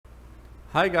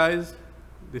Hi guys,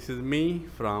 this is me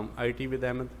from IT with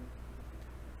Ahmed.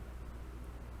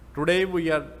 Today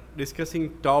we are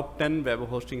discussing top 10 web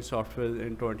hosting software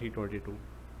in 2022.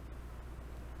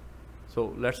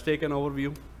 So let's take an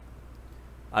overview.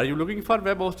 Are you looking for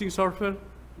web hosting software?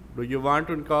 Do you want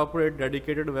to incorporate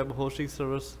dedicated web hosting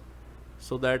service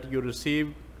so that you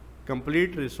receive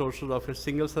complete resources of a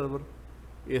single server?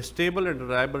 A stable and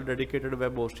reliable dedicated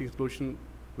web hosting solution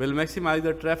will maximize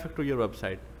the traffic to your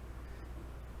website.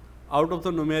 Out of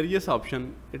the numerous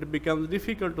options, it becomes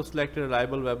difficult to select a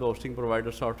reliable web hosting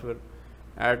provider software.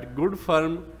 At Good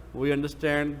Firm, we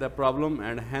understand the problem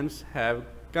and hence have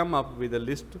come up with a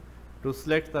list to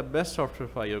select the best software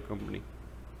for your company.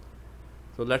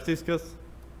 So let's discuss.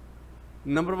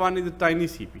 Number one is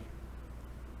TinyCP.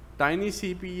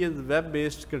 TinyCP is a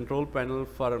web-based control panel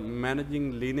for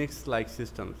managing Linux-like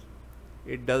systems.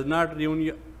 It does not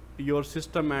ruin your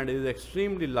system and is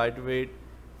extremely lightweight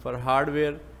for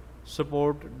hardware,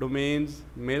 support domains,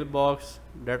 mailbox,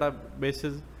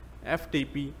 databases,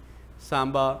 FTP,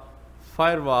 Samba,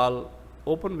 firewall,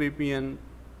 OpenVPN,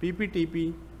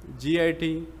 PPTP,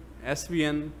 GIT,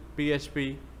 SVN,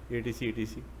 PHP,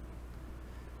 etc.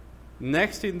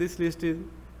 Next in this list is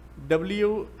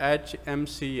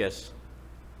WHMCS.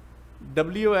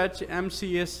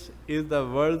 WHMCS is the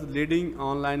world's leading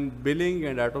online billing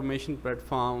and automation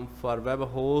platform for web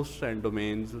hosts and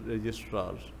domains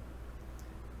registrars.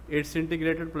 Its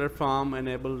integrated platform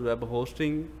enables web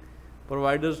hosting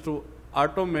providers to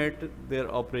automate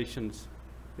their operations,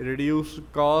 reduce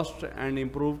cost, and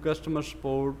improve customer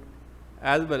support,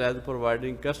 as well as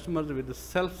providing customers with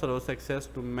self-service access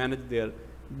to manage their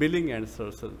billing and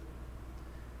services.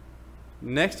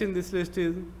 Next in this list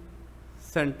is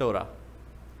Centora.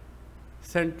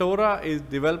 Centora is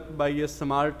developed by a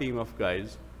small team of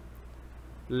guys,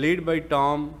 led by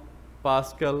Tom,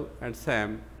 Pascal, and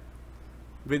Sam.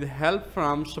 With help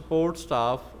from support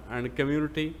staff and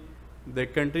community, they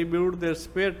contribute their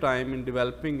spare time in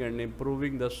developing and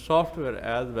improving the software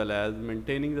as well as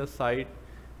maintaining the site,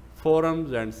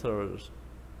 forums, and servers.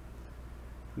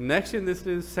 Next in this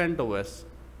is CentOS.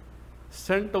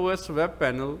 CentOS Web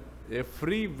Panel, a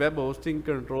free web hosting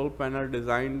control panel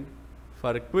designed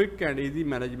for quick and easy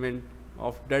management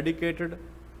of dedicated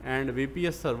and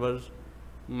VPS servers,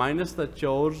 minus the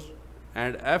chores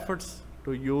and efforts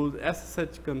to use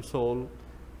SSH console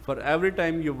for every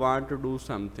time you want to do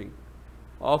something.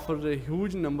 Offers a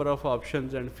huge number of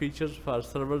options and features for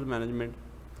server management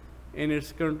in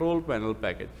its control panel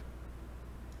package.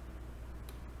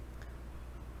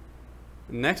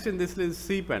 Next in this list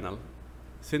is cPanel.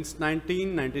 Since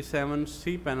 1997,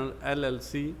 cPanel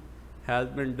LLC has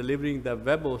been delivering the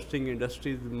web hosting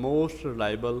industry's most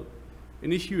reliable,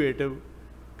 intuitive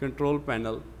control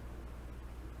panel.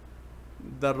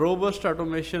 The robust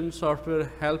automation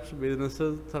software helps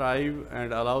businesses thrive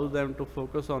and allows them to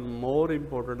focus on more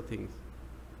important things.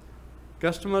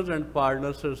 Customers and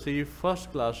partners receive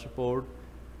first-class support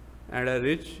and a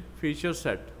rich feature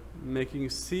set, making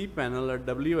cPanel at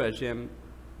WHM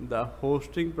the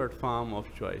hosting platform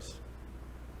of choice.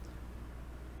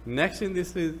 Next in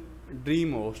this is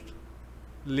DreamHost.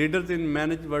 Leaders in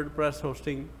managed WordPress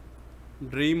hosting,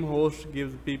 DreamHost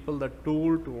gives people the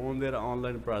tool to own their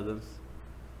online presence.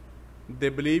 They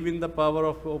believe in the power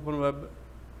of open web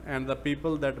and the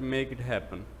people that make it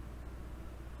happen.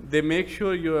 They make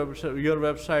sure your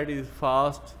website is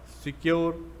fast,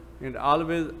 secure, and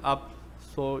always up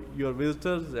so your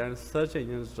visitors and search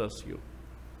engines trust you.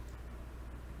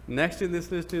 Next in this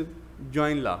list is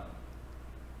Joinla.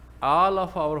 All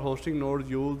of our hosting nodes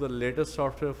use the latest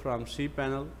software from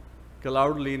cPanel,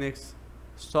 Cloud Linux,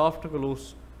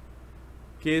 SoftClue,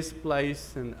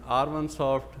 KSplice, and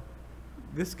R1Soft.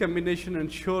 This combination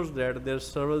ensures that their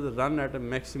servers run at a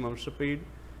maximum speed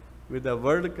with a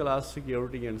world-class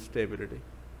security and stability.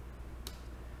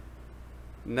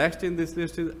 Next in this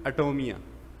list is Atomia.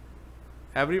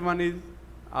 Everyone is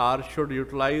or should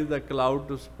utilize the cloud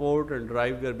to support and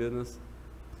drive their business.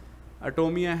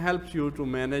 Atomia helps you to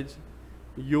manage,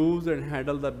 use, and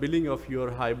handle the billing of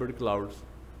your hybrid clouds.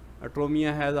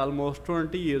 Atomia has almost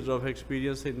 20 years of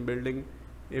experience in building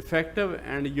effective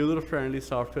and user-friendly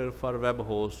software for web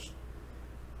hosts.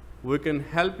 We can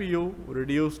help you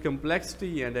reduce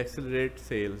complexity and accelerate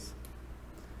sales.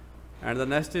 And the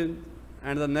next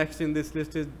in this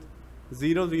list is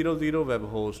 000 web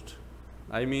host.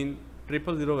 I mean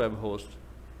 000 web host.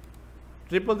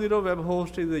 000 web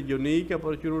host is a unique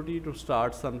opportunity to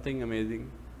start something amazing.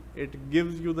 It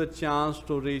gives you the chance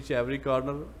to reach every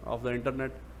corner of the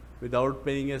internet without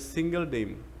paying a single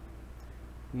dime.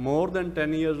 More than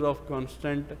 10 years of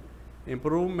constant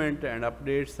Improvement and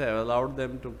updates have allowed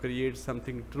them to create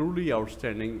something truly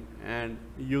outstanding and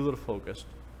user-focused.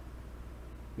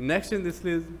 Next in this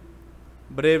list,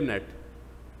 BraveNet.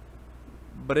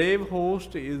 Brave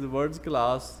is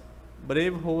world-class,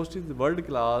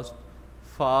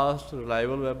 fast,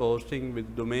 reliable web hosting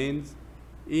with domains,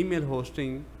 email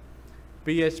hosting,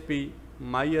 PHP,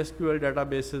 MySQL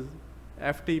databases,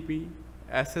 FTP,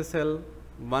 SSL,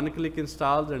 one-click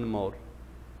installs, and more.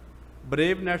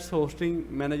 BraveNet's hosting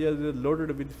manager is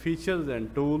loaded with features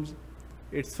and tools.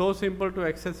 It's so simple to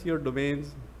access your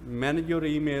domains, manage your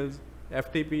emails,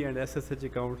 FTP and SSH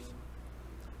accounts.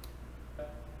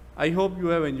 I hope you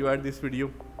have enjoyed this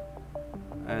video,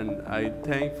 and I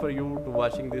thank for you to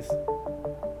watching this.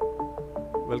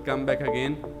 We'll come back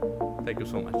again. Thank you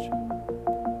so much.